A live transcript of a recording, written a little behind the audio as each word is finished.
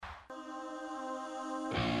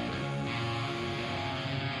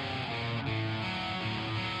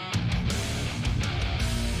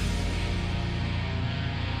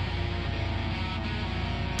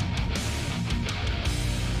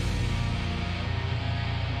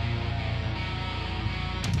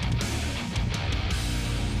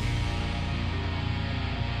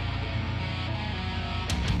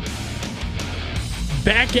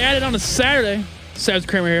Back at it on a Saturday. SWK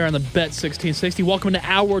Kramer here on the Bet 1660. Welcome to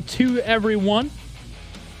Hour 2, everyone.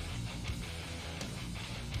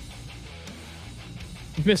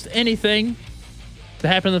 If you missed anything that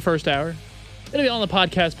happened in the first hour, it'll be on the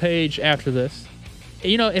podcast page after this.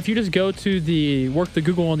 You know, if you just go to the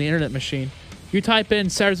Google on the internet machine, you type in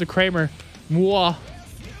SWK Kramer, moi,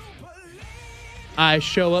 I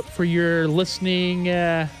show up for your listening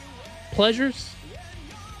pleasures.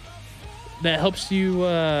 That helps you,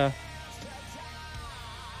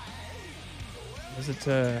 is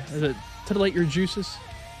it titillate your juices?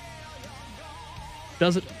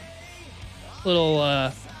 Does it?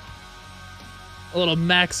 A little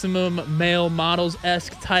maximum male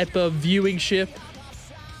models-esque type of viewing ship.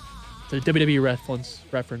 It's a WWE reference,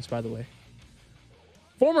 by the way.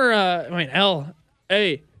 Former,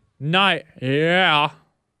 L.A. Knight, yeah.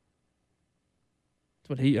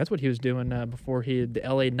 That's what he was doing before the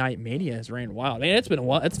LA Knight Mania has ran wild. Man, it's been a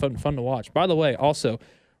while. It's fun to watch. By the way, also,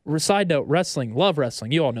 side note, wrestling, love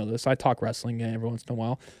wrestling. You all know this. I talk wrestling every once in a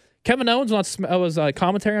while. Kevin Owens was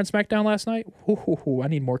commentary on SmackDown last night. I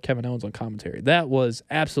need more Kevin Owens on commentary. That was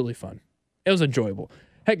absolutely fun. It was enjoyable.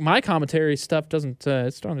 Heck, my commentary stuff doesn't.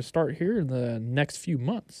 It's starting to start here in the next few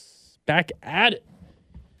months. Back at it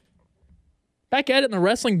in the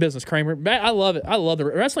wrestling business, Kramer. I love it. I love the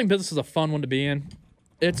wrestling business. Is a fun one to be in.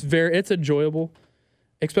 It's enjoyable,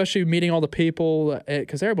 especially meeting all the people,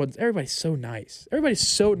 because everybody's so nice. Everybody's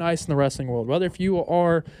so nice in the wrestling world. Whether if you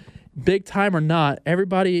are big time or not,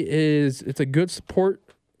 it's a good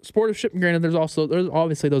sportsmanship. Granted, there's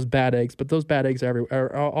obviously those bad eggs, but those bad eggs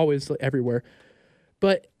are always everywhere.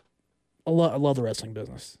 But I love the wrestling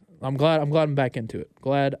business. I'm glad I'm back into it.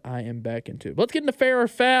 Glad I am back into it. But let's get into fair or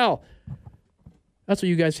foul. That's what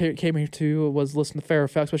you guys came here to, was listen to fair or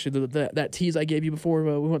foul, especially that tease I gave you before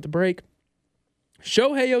we went to break.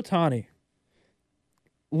 Shohei Ohtani.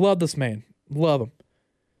 Love this man. Love him.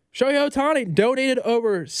 Shohei Ohtani donated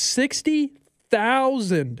over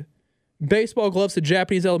 60,000 baseball gloves to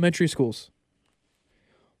Japanese elementary schools.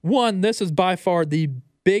 This is by far the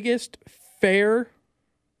biggest fair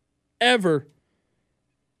ever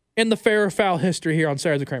in the fair or foul history here on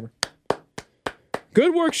SWK Kramer.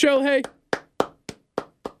 Good work, Shohei.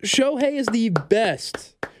 Shohei is the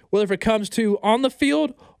best, whether it comes to on the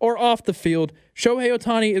field or off the field. Shohei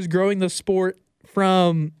Ohtani is growing the sport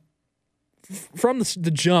from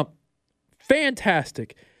the jump.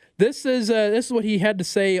 Fantastic. This is what he had to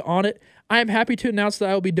say on it. I am happy to announce that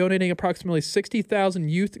I will be donating approximately 60,000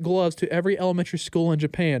 youth gloves to every elementary school in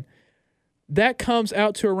Japan. That comes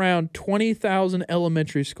out to around 20,000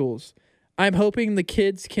 elementary schools. I'm hoping the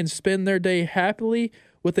kids can spend their day happily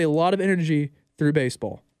with a lot of energy through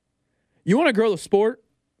baseball. You want to grow the sport?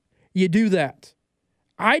 You do that.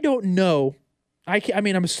 I don't know.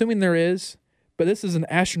 I'm assuming there is, but this is an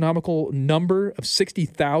astronomical number of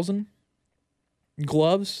 60,000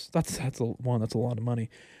 gloves. That's a lot of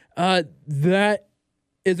money. That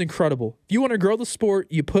is incredible. If you want to grow the sport,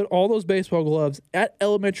 you put all those baseball gloves at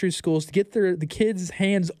elementary schools to get the kids'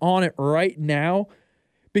 hands on it right now,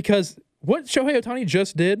 because what Shohei Ohtani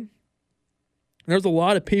just did, there's a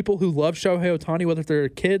lot of people who love Shohei Ohtani, whether they're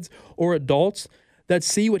kids or adults, that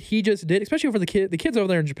see what he just did, especially for the kids over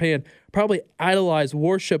there in Japan, probably idolize,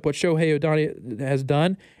 worship what Shohei Ohtani has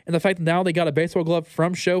done. And the fact that now they got a baseball glove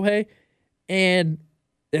from Shohei, and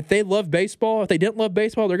if they love baseball, if they didn't love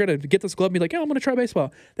baseball, they're going to get this glove and be like, I'm going to try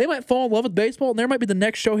baseball. They might fall in love with baseball, and there might be the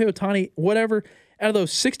next Shohei Ohtani, whatever. Out of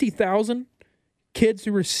those 60,000 kids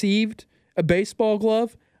who received a baseball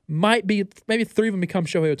glove, maybe 3 of them become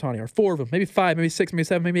Shohei Ohtani, or 4 of them, maybe 5, maybe 6, maybe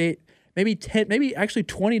 7, maybe 8, maybe 10, maybe actually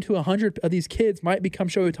 20 to 100 of these kids might become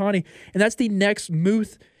Shohei Ohtani, and that's the next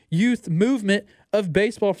youth movement of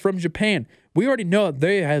baseball from Japan. We already know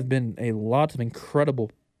there have been a lot of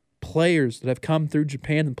incredible players that have come through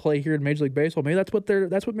Japan and play here in Major League Baseball. Maybe that's what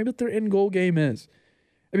their end goal game is.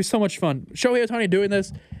 It'd be so much fun. Shohei Ohtani doing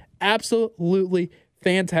this, absolutely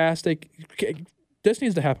fantastic. This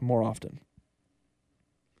needs to happen more often.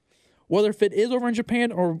 Whether if it is over in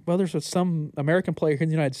Japan or whether it's some American player here in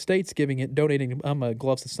the United States donating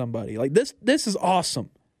gloves to somebody. Like, this is awesome.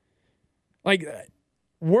 Like,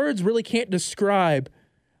 words really can't describe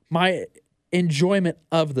my enjoyment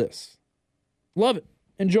of this. Love it.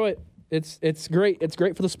 Enjoy it. It's great. It's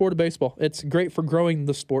great for the sport of baseball. It's great for growing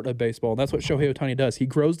the sport of baseball. And that's what Shohei Ohtani does. He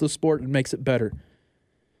grows the sport and makes it better.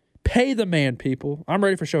 Pay the man, people. I'm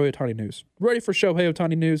ready for Shohei Ohtani news. Ready for Shohei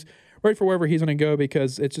Ohtani news. Ready for wherever he's going to go,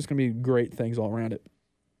 because it's just going to be great things all around it.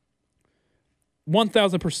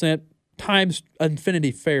 1,000% times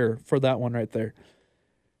infinity fair for that one right there.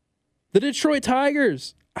 The Detroit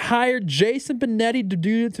Tigers hired Jason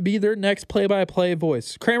Benetti to be their next play-by-play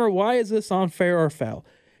voice. Kramer, why is this unfair or foul?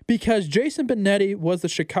 Because Jason Benetti was the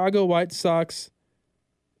Chicago White Sox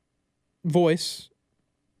voice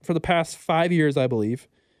for the past 5 years, I believe.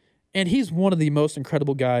 And he's one of the most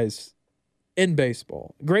incredible guys in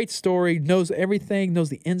baseball. Great story, knows everything, knows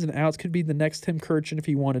the ins and outs, could be the next Tim Kurchin if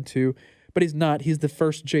he wanted to, but he's not. He's the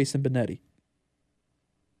first Jason Benetti.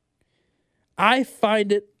 I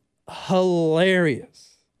find it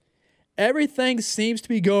hilarious. Everything seems to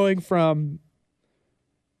be going from,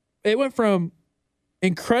 it went from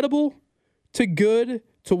incredible to good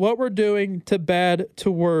to what we're doing to bad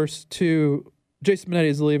to worse to Jason Benetti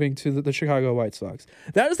is leaving to the Chicago White Sox.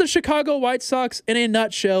 That is the Chicago White Sox in a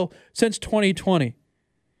nutshell since 2020.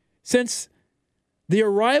 Since the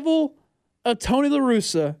arrival of Tony La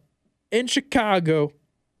Russa in Chicago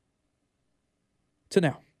to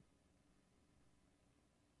now.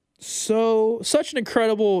 So, such an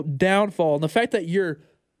incredible downfall. And the fact that your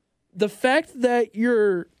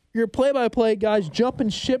play-by-play guys jumping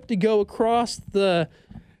ship to go across to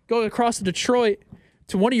Detroit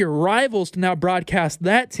to one of your rivals to now broadcast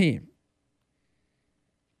that team.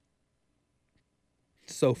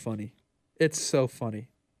 So funny. It's so funny.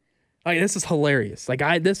 Like, this is hilarious. Like,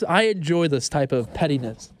 I enjoy this type of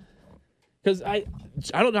pettiness. Because I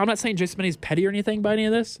don't know, I'm not saying Jason Benetti's petty or anything by any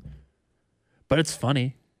of this, but it's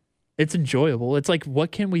funny. It's enjoyable. It's like,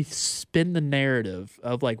 what can we spin the narrative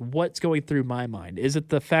of, like, what's going through my mind? Is it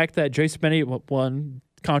the fact that Jason Benetti, one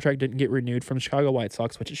contract didn't get renewed from the Chicago White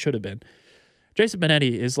Sox, which it should have been? Jason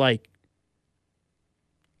Benetti is like,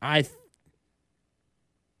 out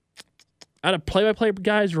of play-by-play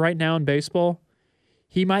guys right now in baseball,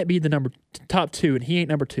 he might be the top two, and he ain't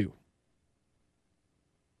number two.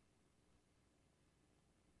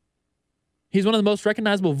 He's one of the most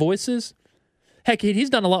recognizable voices. Heck, he's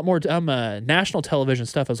done a lot more national television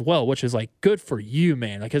stuff as well, which is, like, good for you,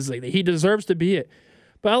 man, because he deserves to be it.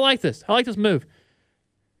 But I like this. I like this move.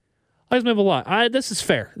 I like this move a lot. This is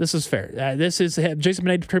fair. This is Jason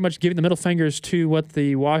Benetti pretty much giving the middle fingers to what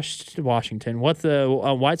the what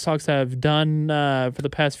the White Sox have done for the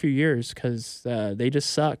past few years, because they just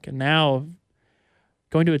suck. And now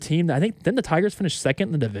going to a team that, I think, didn't the Tigers finish second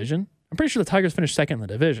in the division? I'm pretty sure the Tigers finished second in the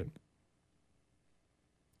division.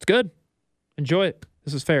 It's good. Enjoy it.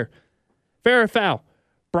 This is fair. Fair or foul?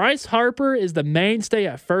 Bryce Harper is the mainstay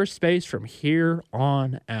at first base from here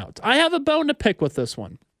on out. I have a bone to pick with this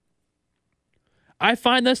one. I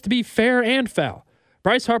find this to be fair and foul.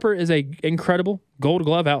 Bryce Harper is an incredible Gold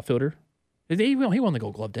Glove outfielder. He won the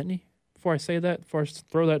Gold Glove, didn't he? Before I say that, before I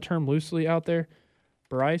throw that term loosely out there.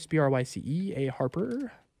 Bryce, B-R-Y-C-E, A.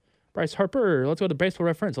 Harper. Bryce Harper, let's go to Baseball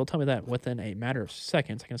Reference. They'll tell me that within a matter of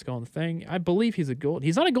seconds. I can just go on the thing. I believe he's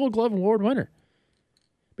not a Gold Glove Award winner.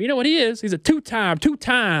 But you know what he is? He's a two-time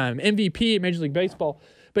MVP in Major League Baseball.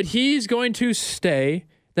 But he's going to stay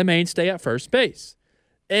the mainstay at first base.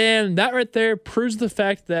 And that right there proves the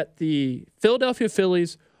fact that the Philadelphia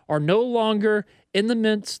Phillies are no longer in the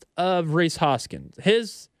midst of Rhys Hoskins. He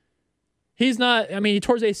tore his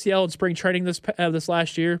ACL in spring training this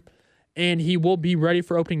last year. And he will be ready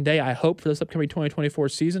for opening day, I hope, for this upcoming 2024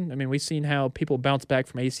 season. I mean, we've seen how people bounce back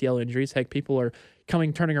from ACL injuries. Heck, people are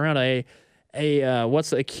turning around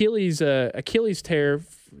Achilles tear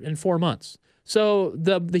in 4 months. So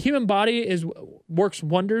the human body works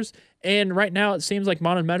wonders. And right now, it seems like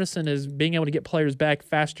modern medicine is being able to get players back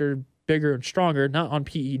faster, bigger, and stronger, not on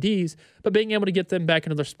PEDs, but being able to get them back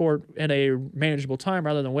into their sport in a manageable time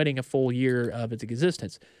rather than waiting a full year of its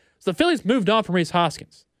existence. So the Phillies moved on from Rhys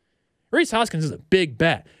Hoskins. Rhys Hoskins is a big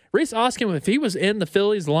bat. Rhys Hoskins, if he was in the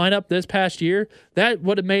Phillies lineup this past year, that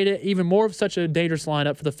would have made it even more of such a dangerous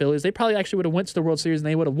lineup for the Phillies. They probably actually would have went to the World Series, and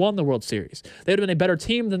they would have won the World Series. They would have been a better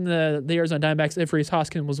team than the Arizona Diamondbacks if Rhys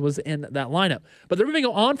Hoskins was in that lineup. But they're moving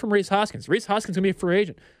on from Rhys Hoskins. Rhys Hoskins is going to be a free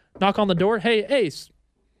agent. Knock on the door. Hey, Ace,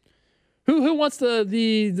 who wants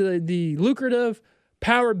the lucrative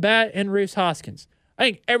power bat in Rhys Hoskins? I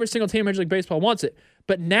think every single team in Major League Baseball wants it.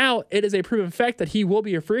 But now it is a proven fact that he will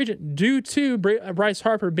be a free agent due to Bryce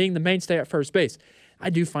Harper being the mainstay at first base. I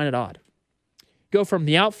do find it odd. Go from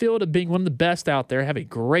the outfield to being one of the best out there, have a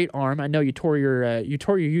great arm. I know you tore your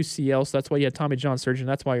UCL, so that's why you had Tommy John surgery, and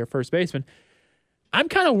that's why you're first baseman. I'm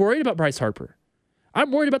kind of worried about Bryce Harper.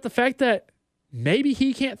 I'm worried about the fact that maybe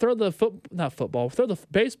he can't throw throw the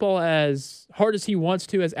baseball as hard as he wants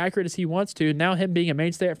to, as accurate as he wants to. Now him being a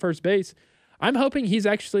mainstay at first base, I'm hoping he's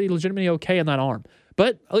actually legitimately okay in that arm.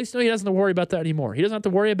 But at least he doesn't have to worry about that anymore. He doesn't have to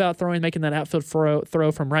worry about making that outfield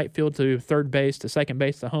throw from right field to third base to second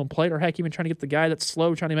base to home plate, or heck, even trying to get the guy that's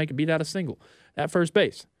slow, trying to make a beat out of single at first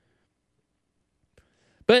base.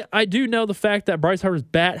 But I do know the fact that Bryce Harper's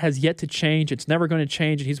bat has yet to change. It's never going to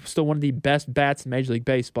change, and he's still one of the best bats in Major League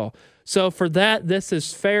Baseball. So for that, this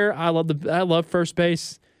is fair. I love first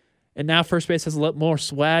base, and now first base has a lot more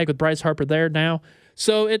swag with Bryce Harper there now.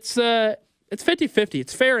 So it's 50-50.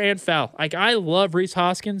 It's fair and foul. Like, I love Rhys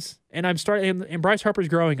Hoskins, and and Bryce Harper's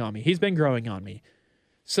growing on me. He's been growing on me.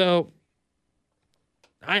 So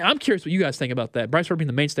I'm curious what you guys think about that. Bryce Harper being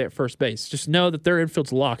the mainstay at first base. Just know that their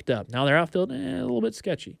infield's locked up. Now their outfield, a little bit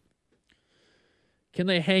sketchy. Can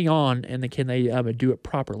they hang on, and can they do it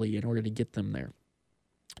properly in order to get them there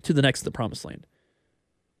to the promised land?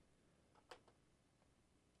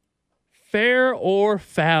 Fair or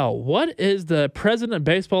foul? What is the president of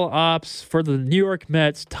baseball ops for the New York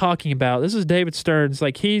Mets talking about? This is David Stearns.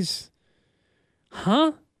 Like,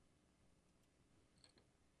 huh?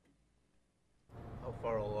 How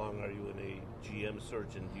far along are you in a GM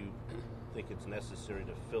search, and do you think it's necessary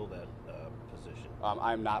to fill that position?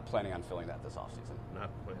 I'm not planning on filling that this offseason. Not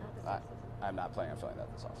planning. I'm not planning on filling that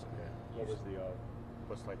this offseason. Okay.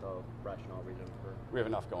 What's the rationale reason for? We have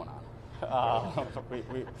enough going on.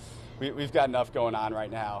 We've got enough going on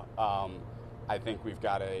right now. I think we've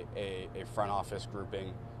got a front office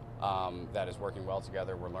grouping that is working well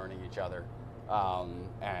together. We're learning each other, and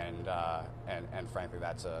frankly,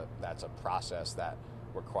 that's a process that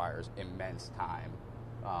requires immense time,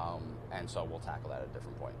 and so we'll tackle that at a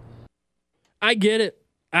different point. I get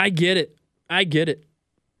it.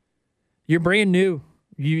 You're brand new.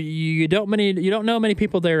 You don't know many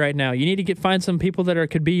people there right now. You need to find some people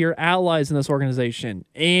that could be your allies in this organization.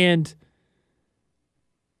 And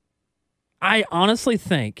I honestly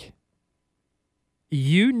think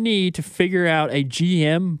you need to figure out a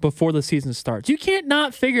GM before the season starts. You can't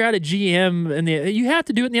not figure out a GM you have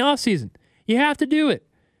to do it in the offseason. You have to do it.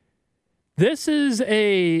 This is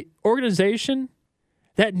a organization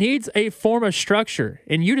that needs a form of structure,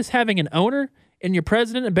 and you just having an owner and your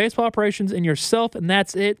president of baseball operations and yourself, and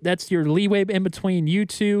that's it. That's your leeway in between you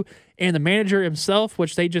two and the manager himself,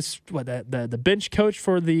 which they just the bench coach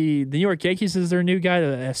for the New York Yankees is their new guy,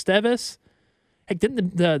 Estevez. Heck,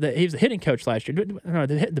 didn't he was the hitting coach last year? No,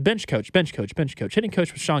 the bench coach. Hitting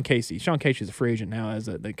coach was Sean Casey. Sean Casey's a free agent now as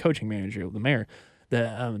the coaching manager, the mayor.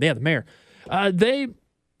 The mayor.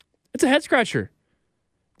 It's a head scratcher.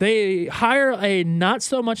 They hire a not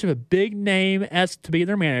so much of a big name as to be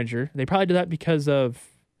their manager. They probably do that because of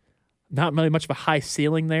not really much of a high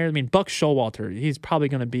ceiling there. I mean, Buck Showalter, he's probably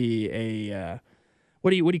going to be a what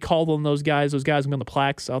do you call them? Those guys going to be on the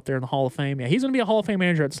plaques out there in the Hall of Fame. Yeah, he's going to be a Hall of Fame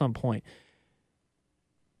manager at some point.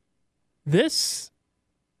 This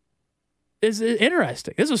is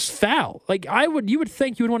interesting. This is foul. Like, you would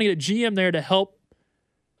think you would want to get a GM there to help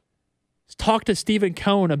talk to Stephen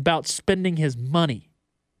Cohen about spending his money.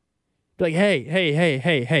 Be like, hey,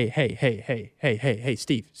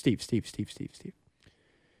 Steve.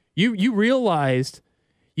 You realized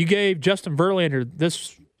you gave Justin Verlander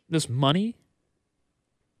this money,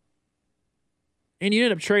 and you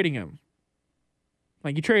ended up trading him.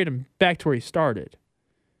 Like, you traded him back to where he started.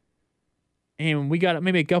 And we got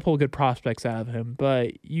maybe a couple of good prospects out of him,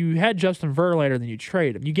 but you had Justin Verlander, then you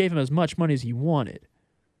traded him. You gave him as much money as he wanted.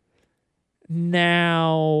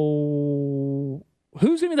 Now,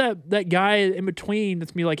 who's going to be that guy in between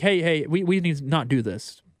that's going to be like, hey, we need to not do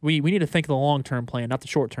this. We need to think of the long-term plan, not the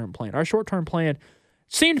short-term plan. Our short-term plan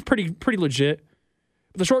seemed pretty legit.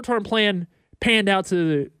 But the short-term plan panned out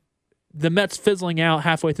to the Mets fizzling out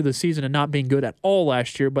halfway through the season and not being good at all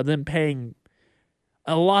last year, but then paying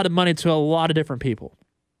a lot of money to a lot of different people.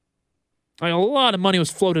 Like, a lot of money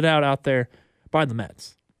was floated out there by the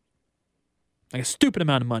Mets. Like, a stupid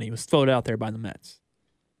amount of money was floated out there by the Mets.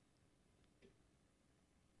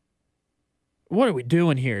 What are we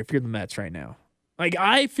doing here if you're the Mets right now? Like,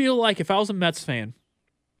 I feel like if I was a Mets fan,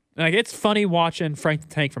 like, it's funny watching Frank the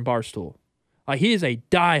Tank from Barstool. Like, he is a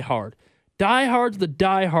diehard. Diehards the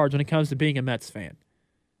diehards when it comes to being a Mets fan.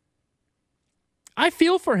 I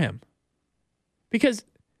feel for him. Because,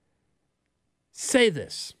 say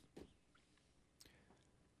this.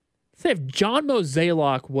 Say if John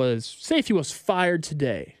Mozeliak say if he was fired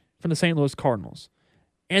today from the St. Louis Cardinals,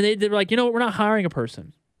 and they were like, you know what, we're not hiring a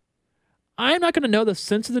person. I'm not going to know the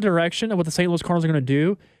sense of the direction of what the St. Louis Cardinals are going to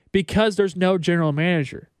do because there's no general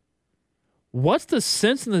manager. What's the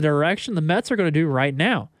sense and the direction the Mets are going to do right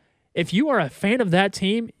now? If you are a fan of that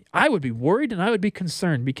team, I would be worried and I would be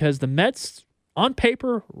concerned because the Mets, on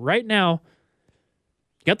paper, right now,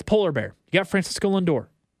 you got the polar bear. You got Francisco Lindor.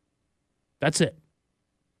 That's it.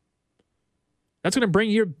 That's going to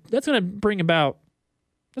bring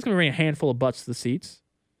a handful of butts to the seats.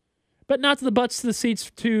 But not to the butts to the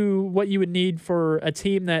seats to what you would need for a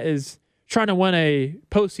team that is trying to win a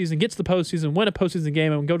postseason, get to the postseason, win a postseason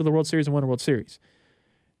game, and go to the World Series and win a World Series.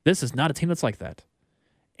 This is not a team that's like that.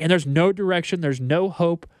 And there's no direction. There's no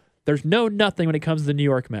hope. There's no nothing when it comes to the New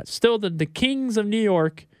York Mets. Still, the kings of New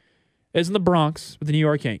York is in the Bronx with the New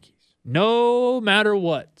York Yankees. No matter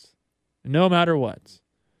what. No matter what.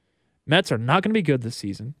 Mets are not going to be good this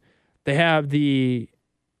season. They have they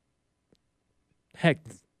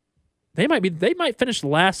might finish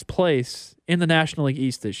last place in the National League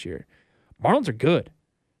East this year. Marlins are good.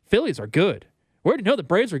 Phillies are good. We already know the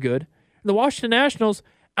Braves are good. And the Washington Nationals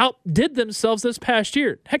outdid themselves this past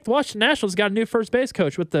year. Heck, the Washington Nationals got a new first base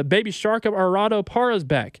coach with the baby shark of Gerardo Parra's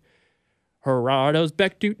back. Gerardo's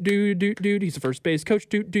back, doot, doot, doot, doot. He's the first base coach,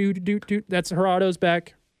 doot, doot, doot, doot. That's Gerardo's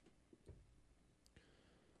back.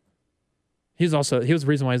 He was the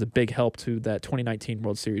reason why he's a big help to that 2019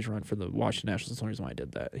 World Series run for the Washington Nationals. That's the only reason why I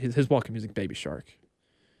did that. His welcome music, Baby Shark.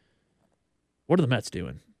 What are the Mets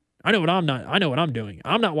doing? I know what I'm doing.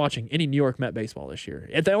 I'm not watching any New York Met baseball this year.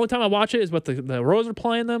 The only time I watch it is what the Royals are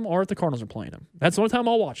playing them or if the Cardinals are playing them. That's the only time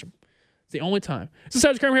I'll watch them. It's the only time. So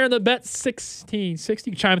Sergeant Kramer here on the Bet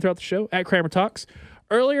 1660. You can chime in throughout the show at Kramer Talks.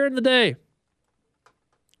 Earlier in the day,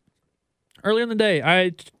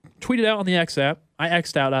 I tweeted out on the X app. I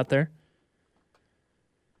X'd out there.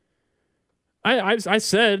 I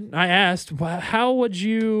asked, how would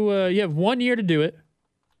you have 1 year to do it.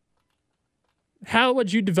 How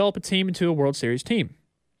would you develop a team into a World Series team?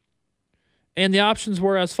 And the options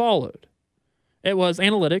were as followed. It was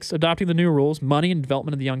analytics, adopting the new rules, money, and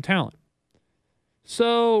development of the young talent.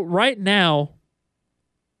 So right now,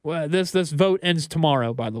 this vote ends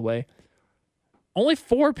tomorrow, by the way. Only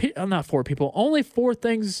four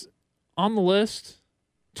things on the list.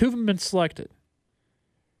 2 of them have been selected.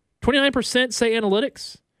 29% say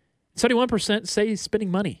analytics. 71% say spending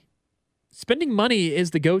money. Spending money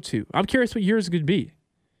is the go-to. I'm curious what yours could be.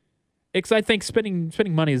 Because I think spending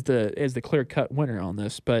money is the clear-cut winner on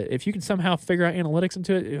this. But if you can somehow figure out analytics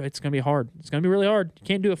into it, it's going to be hard. It's going to be really hard. You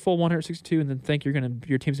can't do a full 162 and then think your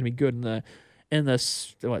team's going to be good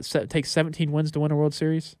it takes 17 wins to win a World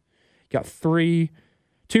Series. You got 2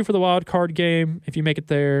 for the wild card game if you make it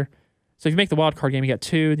there. So if you make the wild card game, you got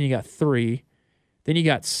 2, then you got 3. Then you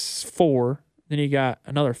got 4. Then you got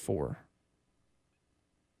another 4.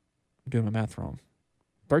 I'm doing my math wrong.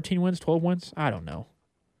 13 wins, 12 wins? I don't know.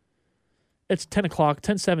 It's 10 o'clock,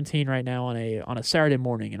 10:17 right now on a Saturday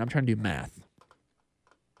morning, and I'm trying to do math.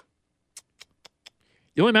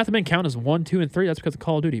 The only math that didn't count is 1, 2, and 3. That's because of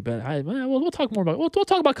Call of Duty. But we'll talk more about we'll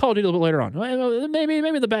talk about Call of Duty a little bit later on.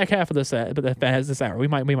 Maybe the back half of this hour. We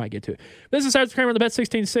might get to it. This is Sergeant Kramer on the Bet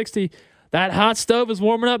 1660. That hot stove is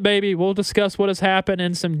warming up, baby. We'll discuss what has happened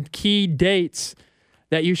and some key dates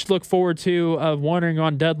that you should look forward to of wondering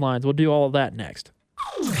on deadlines. We'll do all of that next.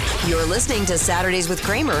 You're listening to Saturdays with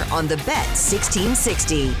Kramer on the Bet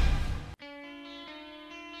 1660.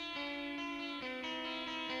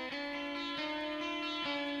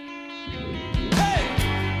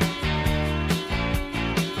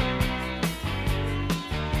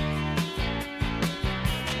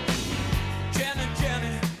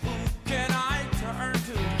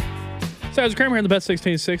 Sergeant Kramer here on the Bet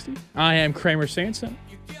 1660. I am Kramer Sanson.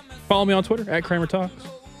 Follow me on Twitter at Kramer Talks.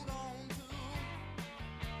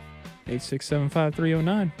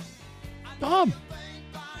 8675309. Tom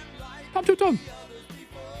to Tom.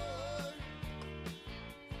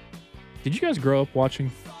 Did you guys grow up watching?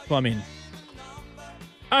 Well, I mean,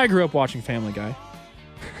 I grew up watching Family Guy.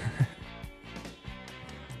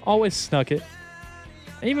 Always snuck it.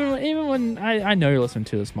 Even when I know you're listening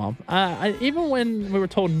to this, Mom. Even when we were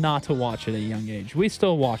told not to watch it at a young age, we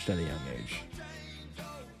still watched at a young age.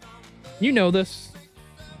 You know this.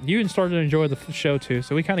 You even started to enjoy the show too,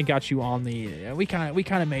 so we kind of got you on the. We kind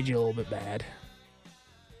of made you a little bit bad.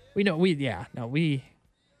 We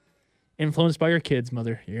influenced by your kids,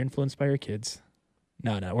 Mother. You're influenced by your kids.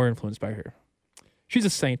 No, we're influenced by her. She's a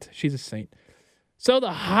saint. So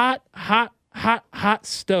the hot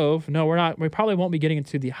stove. No, we're not. We probably won't be getting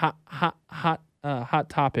into the hot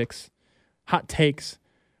topics, hot takes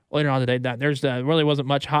later on today. There's really wasn't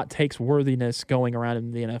much hot takes worthiness going around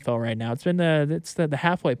in the NFL right now. It's been the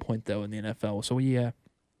halfway point though in the NFL. So we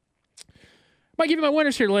might give you my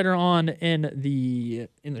winners here later on in the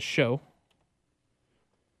show.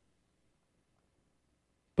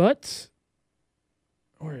 But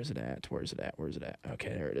where is it at? Okay,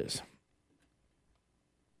 there it is.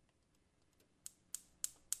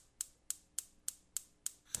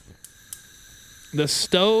 The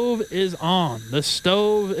stove is on. The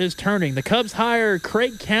stove is turning. The Cubs hire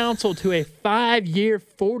Craig Counsel to a 5-year,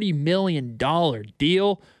 $40 million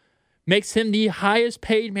deal. Makes him the highest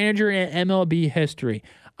paid manager in MLB history.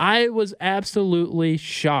 I was absolutely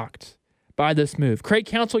shocked by this move. Craig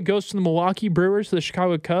Counsel goes from the Milwaukee Brewers to the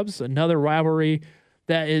Chicago Cubs, another rivalry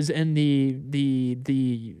that is in the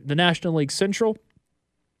National League Central.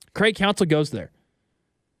 Craig Counsel goes there.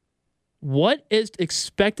 What is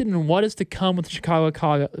expected and what is to come with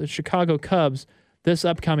the Chicago Cubs this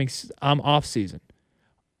upcoming offseason?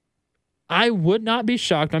 I would not be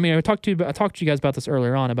shocked. I mean, I talked to you guys about this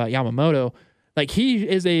earlier on about Yamamoto. Like,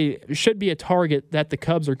 he should be a target that the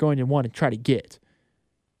Cubs are going to want to try to get.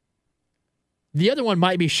 The other one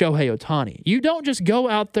might be Shohei Ohtani. You don't just go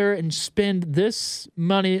out there and spend this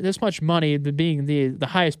much money, being the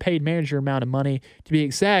highest paid manager amount of money to be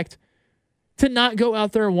exact, to not go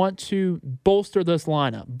out there and want to bolster this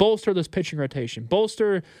lineup, bolster this pitching rotation,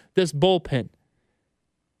 bolster this bullpen.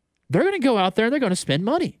 They're going to go out there and they're going to spend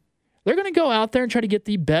money. They're going to go out there and try to get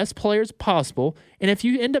the best players possible. And if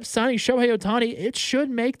you end up signing Shohei Ohtani, it should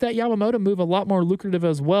make that Yamamoto move a lot more lucrative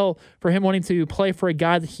as well for him wanting to play for a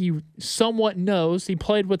guy that he somewhat knows. He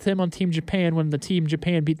played with him on Team Japan when the Team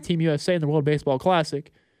Japan beat Team USA in the World Baseball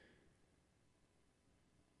Classic.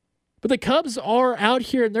 But the Cubs are out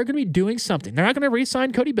here, and they're going to be doing something. They're not going to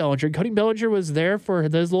re-sign Cody Bellinger. Cody Bellinger was there for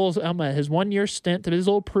his 1-year stint, his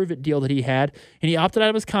little prove-it deal that he had, and he opted out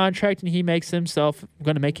of his contract, and he going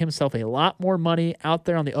to make himself a lot more money out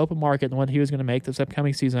there on the open market than what he was going to make this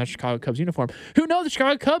upcoming season in a Chicago Cubs uniform. Who knows? The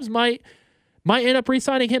Chicago Cubs might end up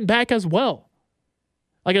re-signing him back as well,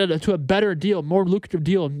 like to a better deal, more lucrative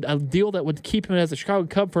deal, a deal that would keep him as a Chicago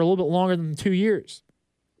Cub for a little bit longer than 2 years.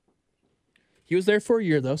 He was there for a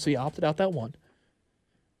year, though, so he opted out that one.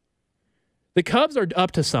 The Cubs are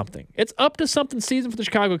up to something. It's up to something season for the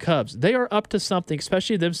Chicago Cubs. They are up to something,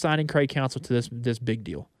 especially them signing Craig Counsel to this big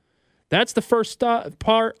deal. That's the first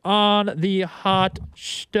part on the hot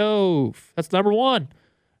stove. That's number one.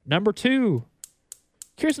 Number two.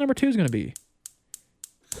 Curious what number two is going to be.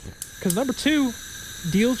 Because number two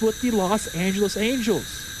deals with the Los Angeles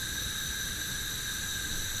Angels.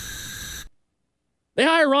 They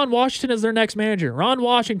hire Ron Washington as their next manager. Ron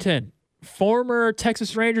Washington, former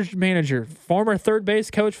Texas Rangers manager, former third base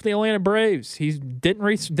coach for the Atlanta Braves. He didn't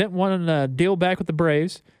want to deal back with the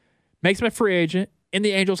Braves. Makes him a free agent, and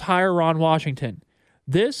the Angels hire Ron Washington.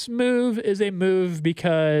 This move is a move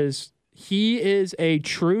because he is a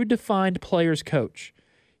true defined players coach.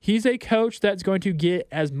 He's a coach that's going to get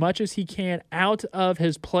as much as he can out of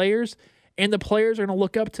his players, and the players are going to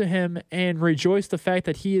look up to him and rejoice the fact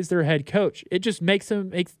that he is their head coach. It just makes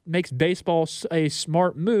baseball a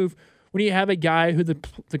smart move when you have a guy who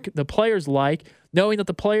the players like, knowing that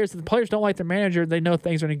the players don't like their manager. They know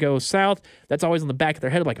things are going to go south. That's always on the back of their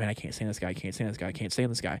head. Like, man, I can't stand this guy. I can't stand this guy. I can't stand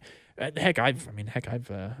this guy.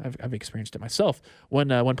 I've experienced it myself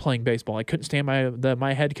when playing baseball. I couldn't stand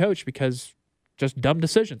my head coach because just dumb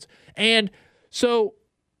decisions. And so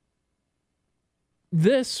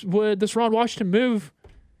this Ron Washington move,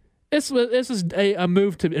 this is a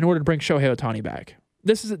move in order to bring Shohei Ohtani back.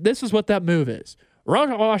 This is what that move is.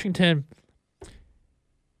 Ron Washington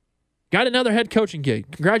got another head coaching gig.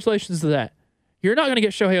 Congratulations to that. You're not going to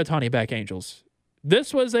get Shohei Ohtani back, Angels.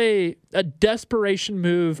 This was a desperation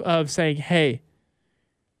move of saying, hey,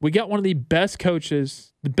 we got one of the best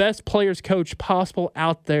coaches, the best players coach possible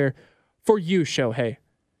out there for you, Shohei.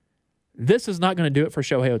 This is not going to do it for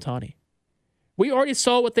Shohei Ohtani. We already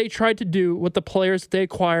saw what they tried to do with the players that they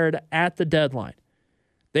acquired at the deadline.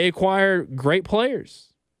 They acquired great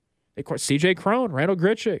players. They acquired C.J. Cron, Randall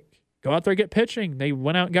Grichuk. Go out there and get pitching. They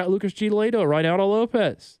went out and got Lucas Giolito, Reynaldo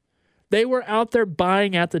Lopez. They were out there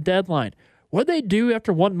buying at the deadline. What did they do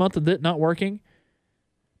after 1 month of it not working?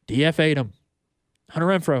 DFA'd him. Hunter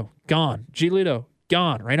Renfroe, gone. Giolito,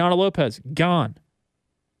 gone. Reynaldo Lopez, gone.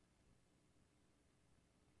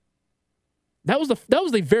 That was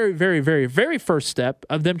the very, very, very, very first step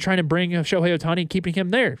of them trying to bring Shohei Ohtani and keeping him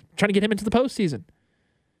there, trying to get him into the postseason.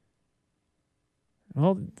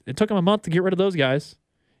 Well, it took them a month to get rid of those guys.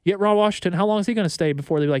 You get Ron Washington, how long is he going to stay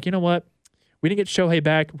before they're like, you know what? We didn't get Shohei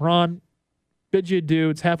back. Ron, bid you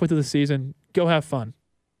adieu. It's halfway through the season. Go have fun.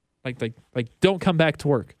 Like don't come back to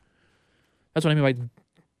work. That's what I mean by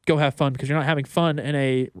go have fun, because you're not having fun in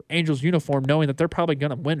a Angels uniform knowing that they're probably going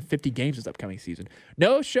to win 50 games this upcoming season.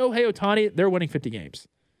 No Shohei Ohtani, they're winning 50 games.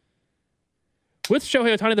 With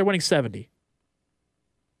Shohei Ohtani, they're winning 70.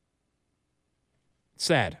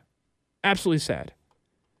 Sad. Absolutely sad.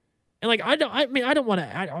 And I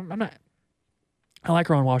like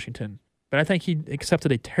Ron Washington, but I think he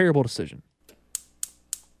accepted a terrible decision.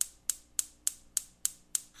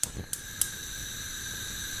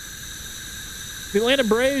 The Atlanta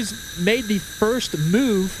Braves made the first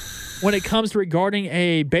move when it comes to regarding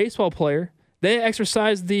a baseball player They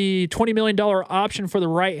exercised the $20 million option for the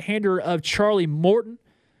right-hander of Charlie Morton.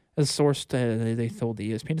 As a source, they told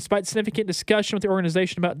the ESPN, despite significant discussion with the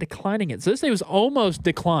organization about declining it. So this thing was almost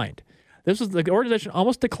declined. The organization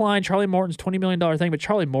almost declined Charlie Morton's $20 million thing, but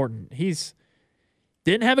Charlie Morton,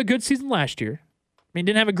 didn't have a good season last year. I mean,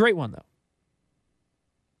 didn't have a great one, though.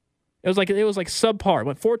 It was like subpar.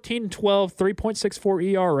 Went 14-12, 3.64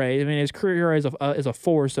 ERA. I mean, his career ERA is a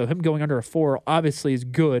 4, so him going under a 4 obviously is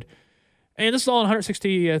good. And this is all in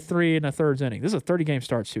 163 and a third inning. This is a 30-game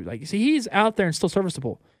start, too. Like, see, he's out there and still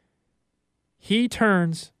serviceable. He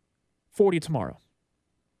turns 40 tomorrow.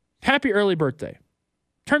 Happy early birthday.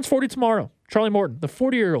 Turns 40 tomorrow. Charlie Morton, the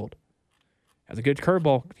 40-year-old. Has a good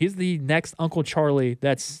curveball. He's the next Uncle Charlie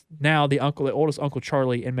that's now the oldest Uncle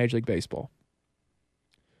Charlie in Major League Baseball.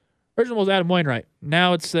 Original was Adam Wainwright.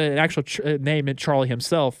 Now it's an actual name in Charlie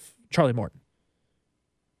himself, Charlie Morton.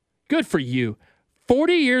 Good for you.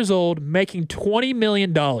 40 years old, making $20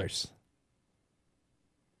 million.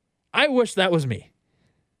 I wish that was me.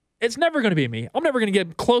 It's never going to be me. I'm never going to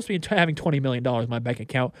get close to having $20 million in my bank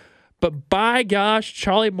account. But by gosh,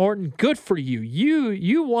 Charlie Morton, good for you.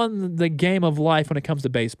 You won the game of life when it comes to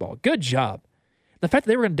baseball. Good job. The fact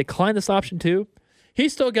that they were going to decline this option too,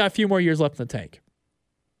 he's still got a few more years left in the tank.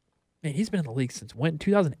 Man, he's been in the league since when?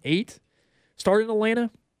 2008? Started in Atlanta?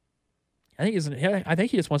 I think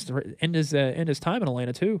he just wants to end his time in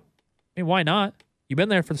Atlanta too. I mean, why not? You've been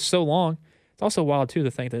there for so long. It's also wild too to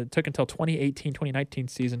think that it took until 2018, 2019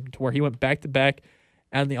 season to where he went back-to-back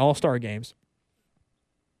at the All-Star games.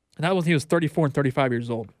 And that was he was 34 and 35 years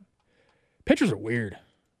old. Pitchers are weird.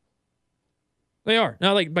 They are.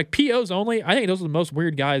 Now, like POs only, I think those are the most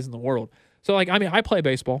weird guys in the world. So, I play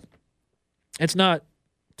baseball. It's not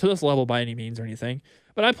to this level by any means or anything,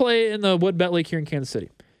 but I play in the Wood Bet League here in Kansas City.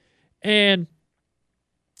 And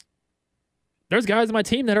there's guys on my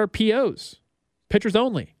team that are POs, pitchers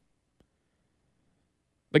only.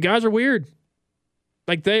 The guys are weird.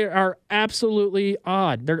 Like, they are absolutely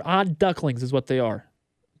odd. They're odd ducklings is what they are.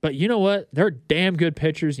 But you know what? They're damn good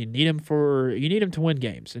pitchers. You need them to win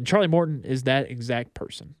games. And Charlie Morton is that exact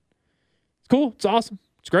person. It's cool. It's awesome.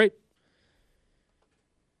 It's great.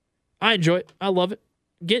 I enjoy it. I love it.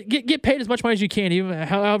 Get paid as much money as you can, even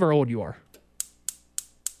however old you are.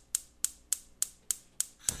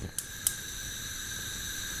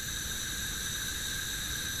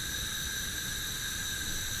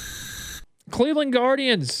 Cleveland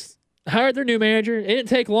Guardians hired their new manager. It didn't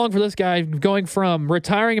take long for this guy going from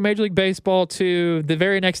retiring in Major League Baseball to the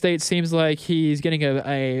very next day. It seems like he's getting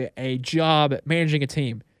a job managing a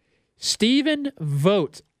team. Stephen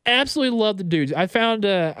Vogt. Absolutely love the dudes. I found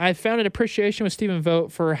an appreciation with Stephen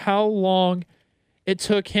Vogt for how long it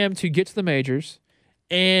took him to get to the majors,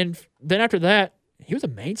 and then after that, he was a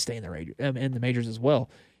mainstay in the majors as well.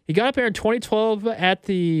 He got up there in 2012 at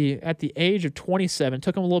the age of 27.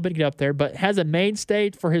 Took him a little bit to get up there, but has a mainstay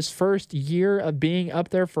for his first year of being up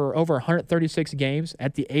there for over 136 games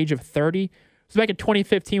at the age of 30. It was back in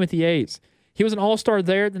 2015 with the A's. He was an all-star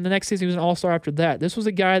there. Then the next season, he was an all-star after that. This was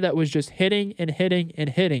a guy that was just hitting and hitting and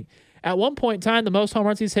hitting. At one point in time, the most home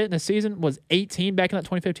runs he's hit in a season was 18 back in that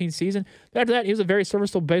 2015 season. But after that, he was a very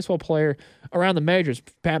serviceable baseball player around the majors,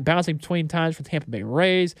 bouncing between times for Tampa Bay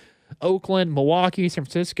Rays, Oakland, Milwaukee, San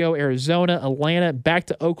Francisco, Arizona, Atlanta, back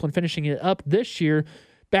to Oakland, finishing it up this year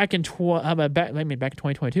back in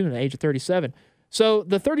 2022 at the age of 37. So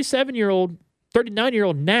the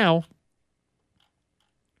 39-year-old now,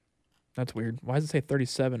 that's weird. Why does it say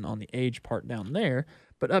 37 on the age part down there?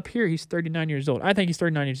 But up here, he's 39 years old. I think he's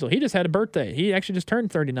 39 years old. He just had a birthday. He actually just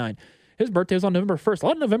turned 39. His birthday was on November 1st. A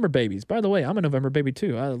lot of November babies. By the way, I'm a November baby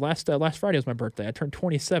too. Last Friday was my birthday. I turned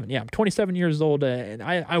 27. Yeah, I'm 27 years old, and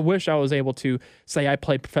I wish I was able to say I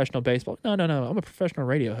played professional baseball. No. I'm a professional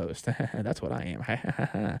radio host. That's what I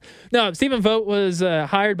am. No, Stephen Vogt was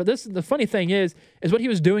hired, but the funny thing is what he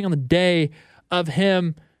was doing on the day of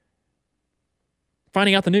him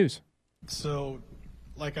finding out the news. So,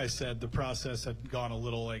 like I said, the process had gone a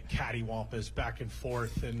little cattywampus back and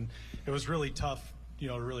forth, and it was really tough,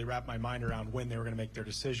 to really wrap my mind around when they were going to make their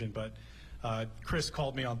decision. But Chris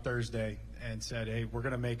called me on Thursday and said, hey, we're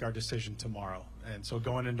going to make our decision tomorrow. And so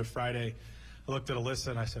going into Friday, I looked at Alyssa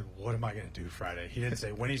and I said, what am I going to do Friday? He didn't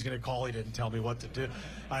say when he's going to call. He didn't tell me what to do.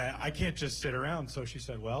 I can't just sit around. So she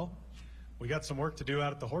said, well, we got some work to do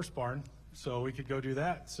out at the horse barn, so we could go do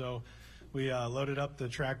that. So we loaded up the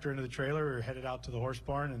tractor into the trailer. We were headed out to the horse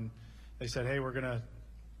barn, and they said, hey, we're gonna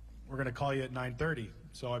call you at 9:30.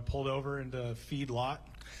 So I pulled over into feed lot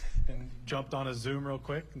and jumped on a Zoom real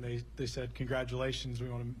quick, and they said, congratulations, we're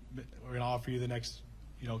gonna offer you the next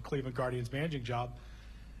Cleveland Guardians managing job.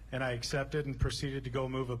 and I accepted and proceeded to go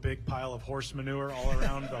move a big pile of horse manure all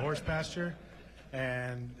around the horse pasture.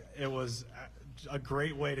 And it was a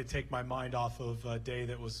great way to take my mind off of a day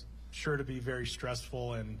that was sure to be very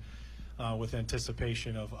stressful and with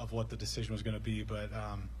anticipation of what the decision was going to be. But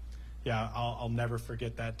yeah, I'll never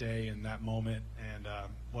forget that day and that moment. And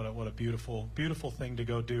what a beautiful thing to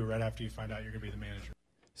go do right after you find out you're going to be the manager.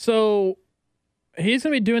 So he's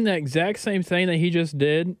going to be doing the exact same thing that he just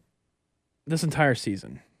did this entire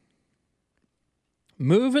season.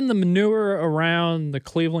 Moving the manure around the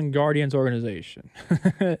Cleveland Guardians organization.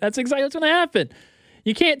 That's exactly what's going to happen.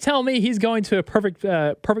 You can't tell me he's going to a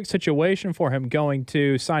perfect situation for him going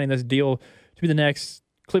to signing this deal to be the next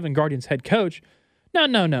Cleveland Guardians head coach. No.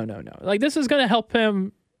 Like, this is going to help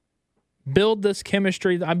him build this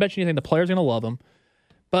chemistry. I bet you anything the players are going to love him.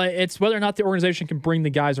 But it's whether or not the organization can bring the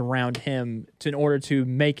guys around him in order to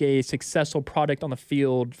make a successful product on the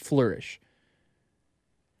field flourish.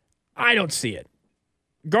 I don't see it.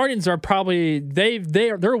 Guardians are probably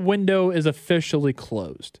their window is officially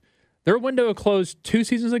closed. Their window closed 2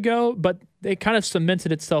 seasons ago, but it kind of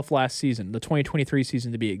cemented itself last season, the 2023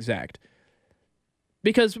 season to be exact.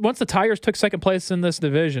 Because once the Tigers took second place in this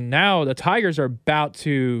division, now the Tigers are about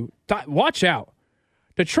to watch out.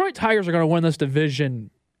 Detroit Tigers are going to win this division.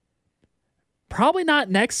 Probably not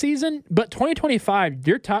next season, but 2025.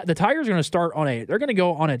 The Tigers are going to start they're going to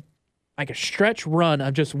go on a stretch run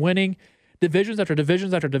of just winning divisions after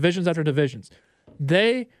divisions after divisions after divisions.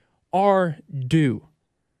 They are due.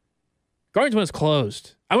 Guardians when it's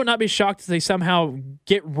closed. I would not be shocked if they somehow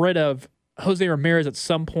get rid of Jose Ramirez at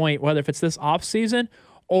some point, whether if it's this offseason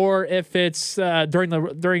or if it's during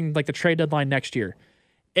the trade deadline next year.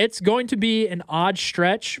 It's going to be an odd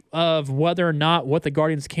stretch of whether or not what the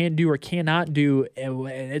Guardians can do or cannot do.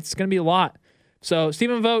 It's going to be a lot. So,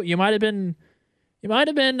 Stephen Vogt, you might have been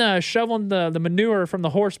shoveling the manure from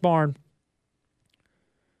the horse barn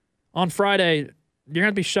on Friday. You're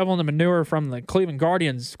going to be shoveling the manure from the Cleveland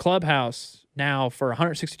Guardians clubhouse now for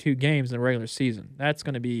 162 games in the regular season. That's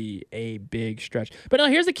going to be a big stretch. But now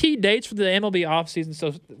here's the key dates for the MLB offseason.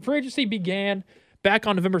 So free agency began back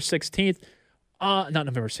on November 16th. Not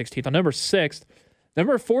November 16th, on November 6th.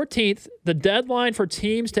 November 14th, the deadline for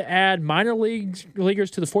teams to add minor leaguers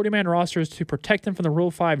to the 40-man rosters to protect them from the Rule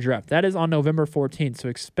 5 draft. That is on November 14th. So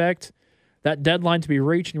expect that deadline to be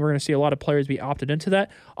reached, and we're going to see a lot of players be opted into that.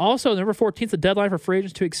 Also, November 14th, the deadline for free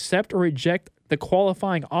agents to accept or reject the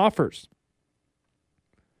qualifying offers.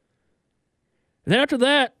 And then after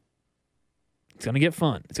that, it's going to get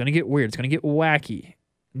fun. It's going to get weird. It's going to get wacky.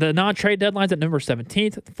 The non-trade deadline's at November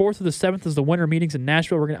 17th. The 4th through the 7th is the winter meetings in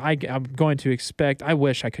Nashville. I'm going to expect. I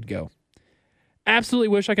wish I could go. Absolutely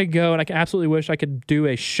wish I could go, and I absolutely wish I could do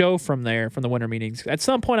a show from there, from the winter meetings. At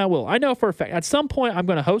some point I will. I know for a fact. At some point I'm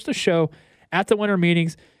going to host a show at the winter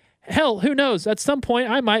meetings. Hell, who knows? At some point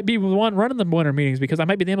I might be the one running the winter meetings because I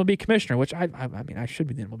might be the MLB commissioner, which I mean, I should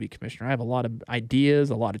be the MLB commissioner. I have a lot of ideas,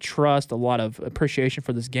 a lot of trust, a lot of appreciation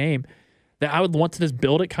for this game that I would want to just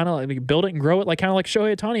build it and grow it like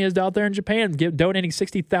Shohei Ohtani is out there in Japan, donating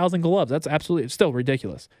 60,000 gloves. That's absolutely still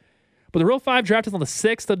ridiculous. But the Rule 5 draft is on the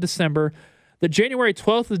 6th of December. The January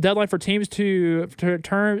 12th is the deadline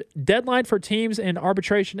for teams and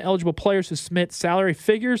arbitration eligible players to submit salary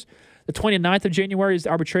figures. The 29th of January is the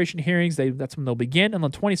arbitration hearings. That's when they'll begin. And on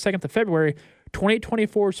the 22nd of February,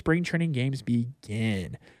 2024 spring training games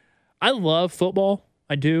begin. I love football.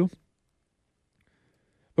 I do.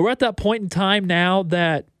 But we're at that point in time now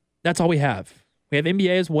that that's all we have. We have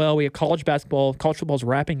NBA as well. We have college basketball. College football is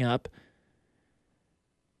wrapping up.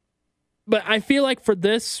 But I feel like for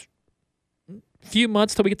this few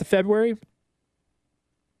months till we get to February,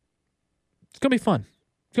 it's going to be fun.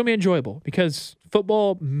 It's going to be enjoyable because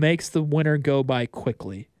football makes the winter go by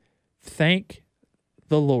quickly. Thank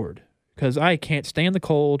the Lord, because I can't stand the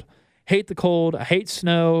cold, hate the cold, I hate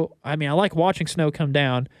snow. I mean, I like watching snow come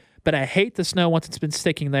down, but I hate the snow once it's been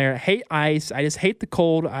sticking there. I hate ice. I just hate the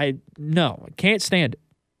cold. I can't stand it.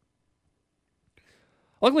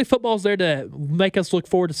 Luckily, football's there to make us look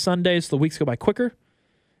forward to Sundays so the weeks go by quicker.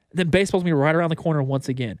 And then baseball's going to be right around the corner once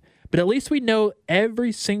again. But at least we know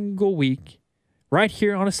every single week, right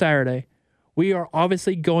here on a Saturday, we are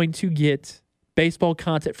obviously going to get baseball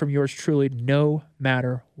content from yours truly no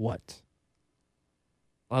matter what.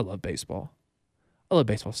 I love baseball. I love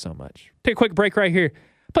baseball so much. Take a quick break right here.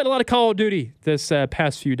 Played a lot of Call of Duty this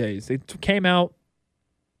past few days. It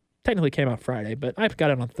technically came out Friday, but I got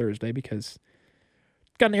it on Thursday because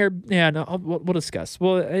got an air. Yeah, no, we'll discuss.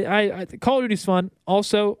 Well, I Call of Duty's fun.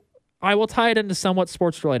 Also, I will tie it into somewhat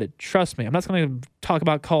sports related. Trust me, I'm not going to talk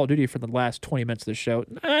about Call of Duty for the last 20 minutes of the show.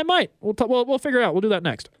 I might. We'll figure it out. We'll do that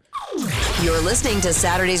next. You're listening to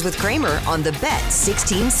Saturdays with Kramer on the Bet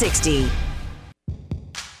 1660.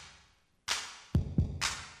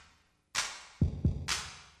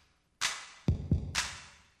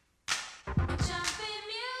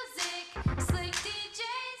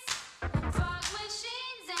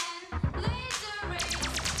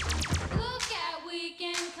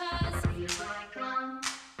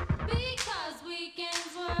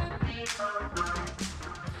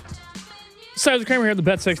 Saturdays with Kramer here at the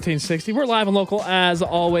Bet 1660. We're live and local as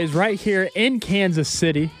always right here in Kansas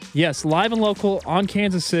City. Yes, live and local in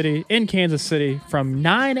Kansas City from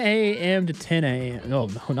 9 a.m. to 10 a.m.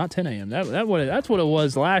 No, not 10 a.m. That's what it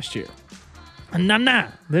was last year. Nah.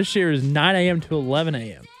 This year is 9 a.m. to 11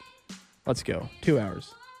 a.m. Let's go. 2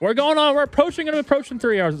 hours. We're approaching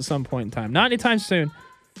 3 hours at some point in time. Not anytime soon.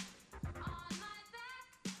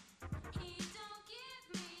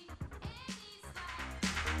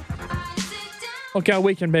 Look out,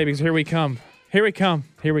 weekend babies. Here we come. We got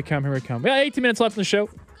 18 minutes left in the show.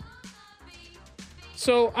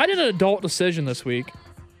 So I did an adult decision this week.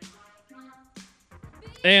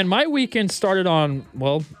 And my weekend started on,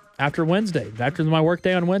 after Wednesday. After my work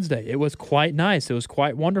day on Wednesday. It was quite nice. It was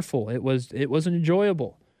quite wonderful. It was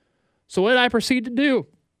enjoyable. So what did I proceed to do?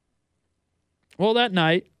 Well, that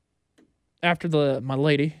night, after my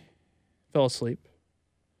lady fell asleep,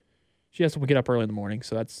 she has to get up early in the morning,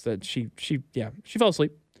 so she fell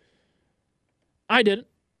asleep. I didn't,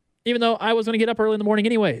 even though I was going to get up early in the morning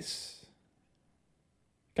anyways.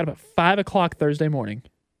 Got up at 5 o'clock Thursday morning.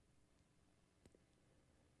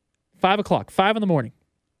 5 o'clock, 5 in the morning.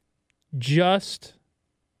 This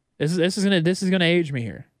is gonna age me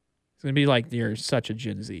here. It's gonna be like you're such a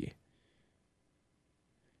Gen Z.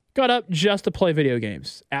 Got up just to play video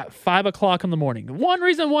games at 5 o'clock in the morning. One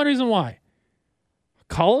reason why.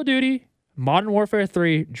 Call of Duty Modern Warfare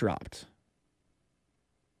 3 dropped.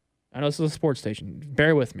 I know this is a sports station.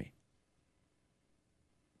 Bear with me.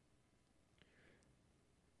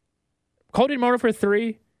 Call of Duty Modern Warfare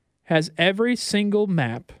 3 has every single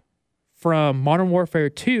map from Modern Warfare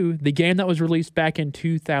 2, the game that was released back in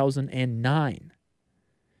 2009.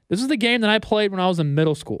 This is the game that I played when I was in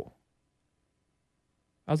middle school.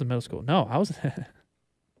 No, I was...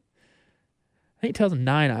 I think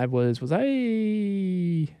 2009 was I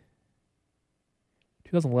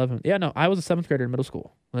 2011? Yeah, no, I was a 7th grader in middle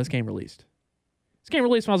school when this game released. This game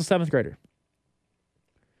released when I was a 7th grader.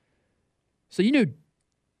 So you knew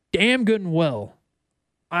damn good and well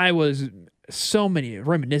I was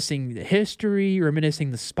reminiscing the history, reminiscing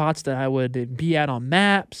the spots that I would be at on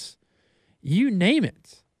maps. You name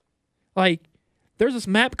it. Like, there's this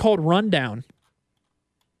map called Rundown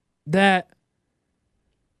that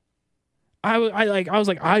I was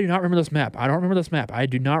like, I do not remember this map. I don't remember this map. I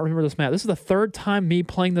do not remember this map. This is the third time me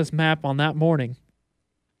playing this map on that morning.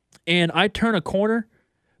 And I turn a corner,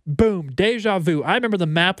 boom, deja vu. I remember the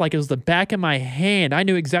map like it was the back of my hand. I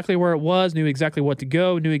knew exactly where it was, knew exactly what to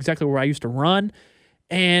go, knew exactly where I used to run,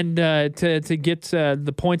 and to get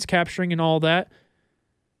the points capturing and all that.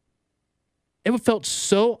 It felt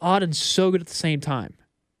so odd and so good at the same time.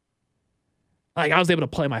 Like, I was able to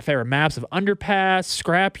play my favorite maps of Underpass,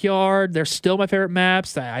 Scrapyard. They're still my favorite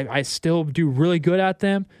maps. I still do really good at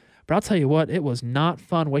them. But I'll tell you what, it was not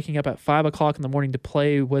fun waking up at 5 o'clock in the morning to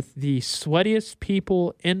play with the sweatiest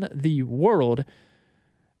people in the world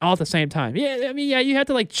all at the same time. Yeah, I mean, yeah, you had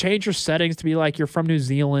to, like, change your settings to be like you're from New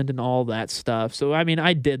Zealand and all that stuff. So, I mean,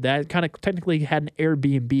 I did that. Kind of technically had an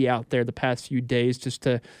Airbnb out there the past few days just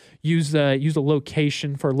to use a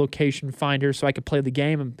location for a location finder so I could play the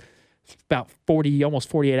game and about almost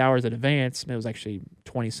 48 hours in advance. It was actually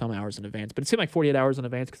 20-some hours in advance, but it seemed like 48 hours in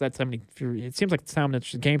advance because that's how many. It seems like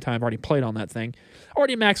the game time I've already played on that thing.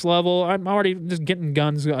 Already max level. I'm already just getting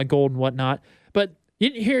guns, gold and whatnot. But you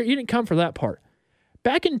didn't come for that part.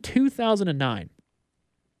 Back in 2009,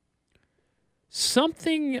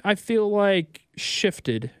 something I feel like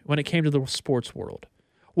shifted when it came to the sports world.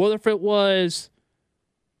 Whether if it was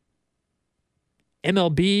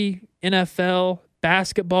MLB, NFL,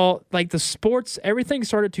 basketball, like the sports, everything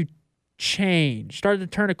started to change, started to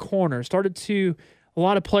turn a corner, a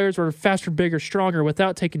lot of players were faster, bigger, stronger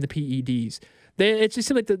without taking the PEDs. It just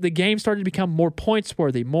seemed like the game started to become more points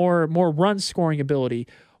worthy, more run scoring ability,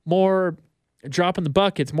 more dropping the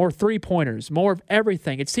buckets, more 3-pointers, more of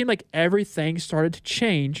everything. It seemed like everything started to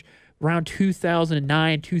change around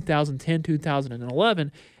 2009, 2010,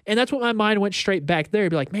 2011. And that's what my mind went straight back there.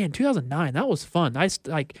 It'd be like, man, 2009, that was fun.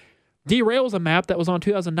 Derail was a map that was on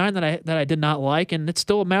 2009 that I did not like, and it's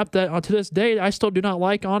still a map that to this day I still do not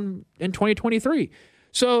like in 2023.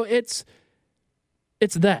 So it's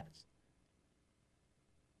that.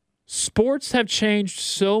 Sports have changed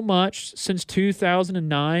so much since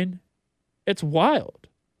 2009. It's wild.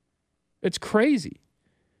 It's crazy.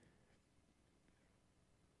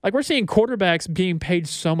 Like, we're seeing quarterbacks being paid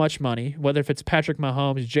so much money, whether if it's Patrick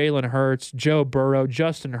Mahomes, Jalen Hurts, Joe Burrow,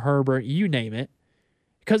 Justin Herbert, you name it,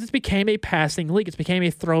 because it's became a passing league. It's became a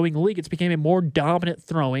throwing league. It's became a more dominant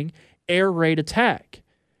throwing, air raid attack.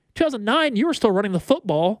 2009, you were still running the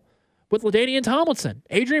football with LaDainian Tomlinson.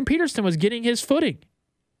 Adrian Peterson was getting his footing.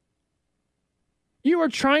 You were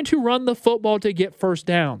trying to run the football to get first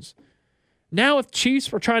downs. Now, if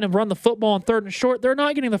Chiefs were trying to run the football on 3rd and short, they're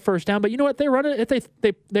not getting the first down. But you know what? They run it. If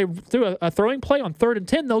they threw a throwing play on 3rd and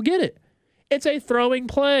 10, they'll get it. It's a throwing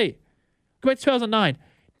play. Go back to 2009.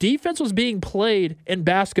 Defense was being played in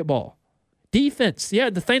basketball. Defense,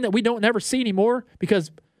 yeah, the thing that we don't never see anymore,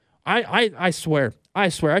 because I swear, I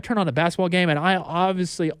turn on a basketball game and I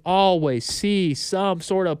obviously always see some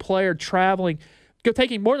sort of player traveling,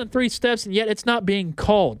 taking more than 3 steps, and yet it's not being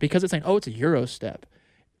called because it's saying, oh, it's a Euro step.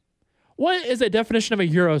 What is the definition of a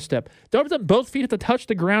Euro step? Don't both feet have to touch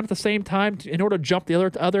the ground at the same time in order to jump the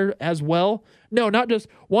other as well? No, not just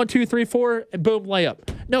 1, 2, 3, 4, and boom, layup.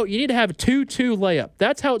 No, you need to have a 2-2 layup.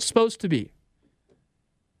 That's how it's supposed to be.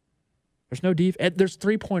 There's no there's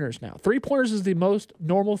 3-pointers now. 3-pointers is the most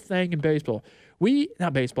normal thing in baseball.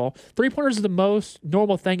 Not baseball. 3-pointers is the most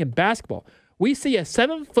normal thing in basketball. We see a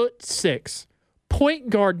 7'6" point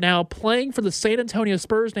guard now playing for the San Antonio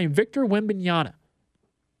Spurs named Victor Wembanyama.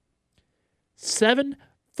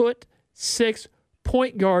 7'6"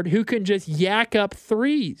 point guard who can just yak up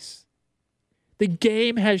threes. The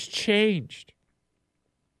game has changed.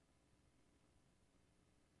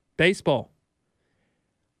 Baseball.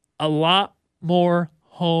 A lot more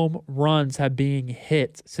home runs have been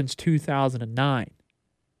hit since 2009.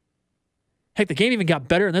 Heck, the game even got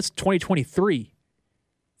better, and that's 2023.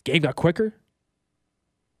 The game got quicker.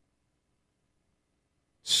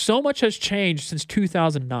 So much has changed since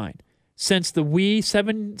 2009. Since the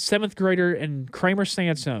seventh grader in Kramer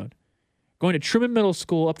Sandstone going to Truman Middle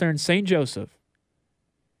School up there in St. Joseph,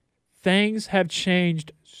 things have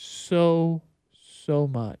changed so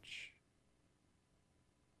much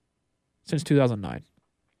since 2009.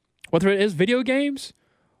 Whether it is video games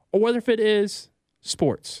or whether if it is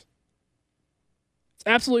sports. It's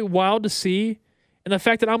absolutely wild to see, and the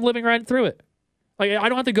fact that I'm living right through it. Like, I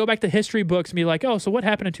don't have to go back to history books and be like, oh, so what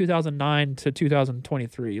happened in 2009 to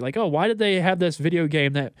 2023? Like, oh, why did they have this video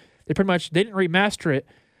game that they didn't remaster it,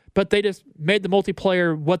 but they just made the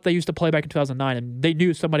multiplayer what they used to play back in 2009, and they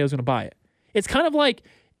knew somebody was going to buy it. It's kind of like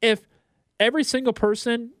if every single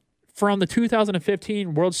person from the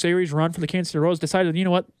 2015 World Series run for the Kansas City Royals decided, you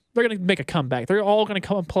know what, they're going to make a comeback. They're all going to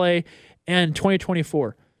come and play in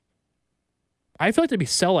 2024. I feel like there'd be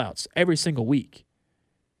sellouts every single week.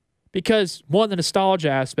 Because, 1, the nostalgia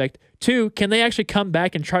aspect. 2, can they actually come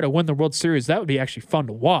back and try to win the World Series? That would be actually fun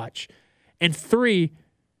to watch. And 3,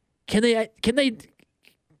 can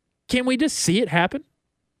we just see it happen?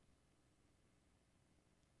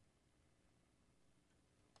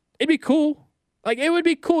 It'd be cool. Like, it would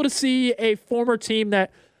be cool to see a former team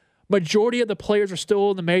that majority of the players are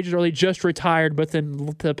still in the majors or they just retired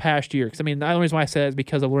within the past year. Because, I mean, the only reason why I say that is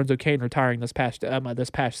because of Lorenzo Cain retiring this past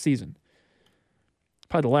season.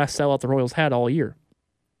 Probably the last sellout the Royals had all year.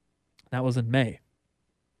 That was in May.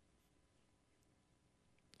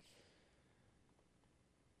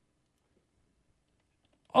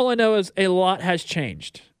 All I know is a lot has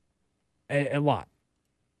changed. A lot.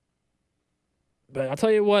 But I'll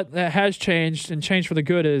tell you what that has changed and changed for the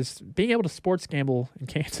good is being able to sports gamble in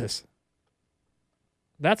Kansas.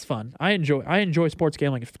 That's fun. I enjoy sports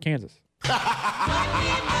gambling in Kansas.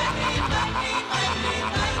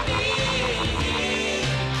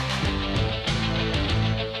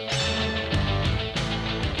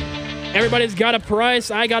 Everybody's got a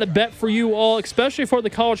price. I got a bet for you all, especially for the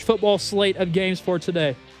college football slate of games for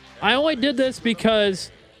today. I only did this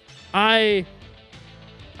because I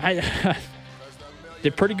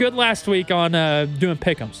did pretty good last week on doing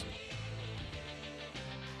pick'ems.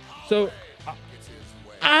 So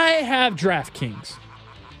I have DraftKings.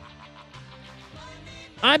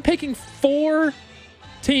 I'm picking 4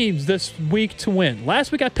 teams this week to win.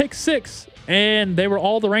 Last week I picked 6, and they were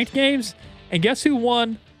all the ranked games. And guess who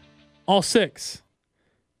won all 6?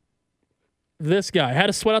 This guy. I had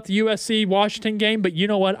to sweat out the USC-Washington game, but you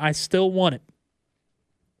know what? I still won it.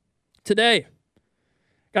 Today,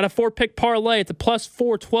 got a 4-pick parlay. It's a plus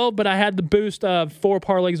 412, but I had the boost of 4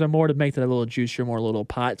 parlays or more to make that a little juicier, more little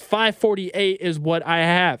pot. 548 is what I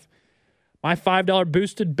have. My $5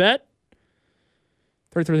 boosted bet,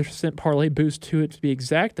 33% parlay boost to it to be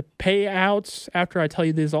exact. The payouts after I tell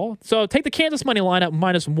you these all. So take the Kansas money line at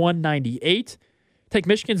minus 198. Take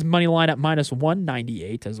Michigan's money line at minus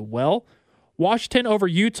 198 as well. Washington over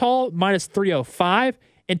Utah, minus 305.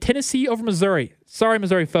 And Tennessee over Missouri. Sorry,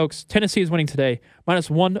 Missouri folks. Tennessee is winning today, minus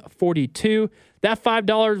 142. That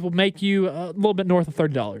 $5 will make you a little bit north of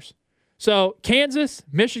 $30. So Kansas,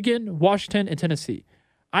 Michigan, Washington, and Tennessee.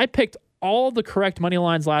 I picked all the correct money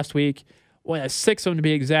lines last week. Well, 6 of them to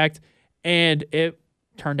be exact. And it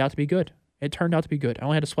turned out to be good. I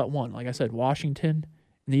only had to sweat one. Like I said, Washington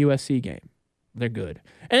and the USC game. They're good.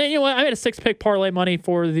 And then, you know what? I made a 6-pick parlay money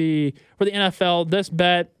for the NFL. This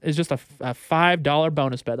bet is just a $5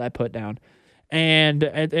 bonus bet that I put down. And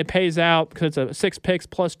it pays out because it's a 6 picks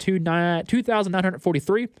plus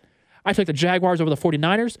 2,943. I took the Jaguars over the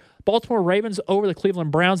 49ers, Baltimore Ravens over the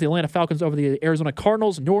Cleveland Browns, the Atlanta Falcons over the Arizona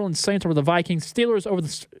Cardinals, New Orleans Saints over the Vikings, Steelers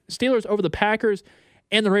over the Packers,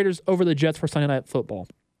 and the Raiders over the Jets for Sunday Night Football.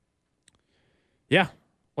 Yeah.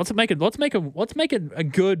 Let's make it a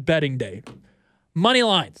good betting day. Money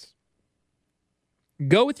lines.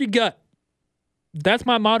 Go with your gut. That's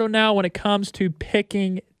my motto now when it comes to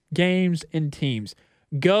picking games and teams.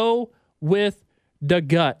 Go with the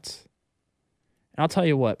gut. And I'll tell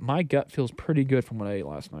you what, my gut feels pretty good from what I ate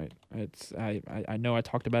last night. I know I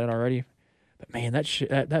talked about it already, but man,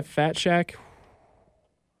 that Fat Shack.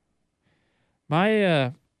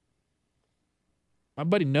 My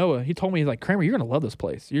buddy Noah, he told me, he's like, Kramer, you're gonna love this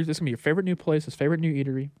place. This is gonna be your favorite new place, his favorite new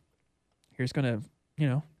eatery. You're just gonna,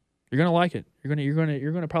 you're gonna like it. You're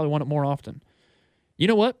gonna probably want it more often. You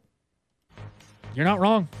know what? You're not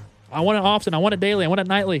wrong. I want it often. I want it daily. I want it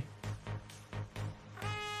nightly.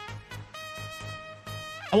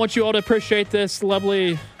 I want you all to appreciate this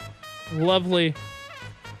lovely, lovely,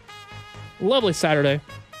 lovely Saturday.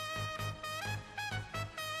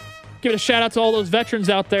 Give it a shout out to all those veterans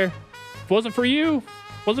out there. If it wasn't for you,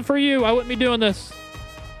 I wouldn't be doing this.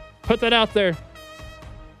 Put that out there.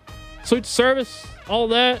 Salute to service, all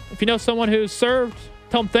that. If you know someone who's served,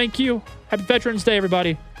 tell them thank you. Happy Veterans Day,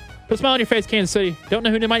 everybody. Put a smile on your face, Kansas City. Don't know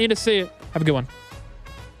who might need to see it. Have a good one.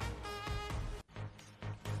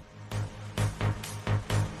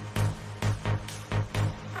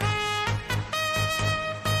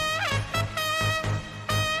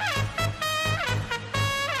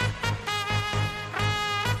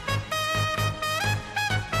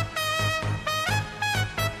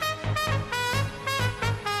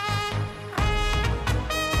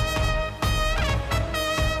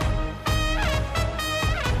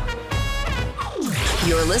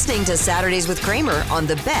 You're listening to Saturdays with Kramer on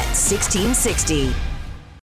the Bet 1660.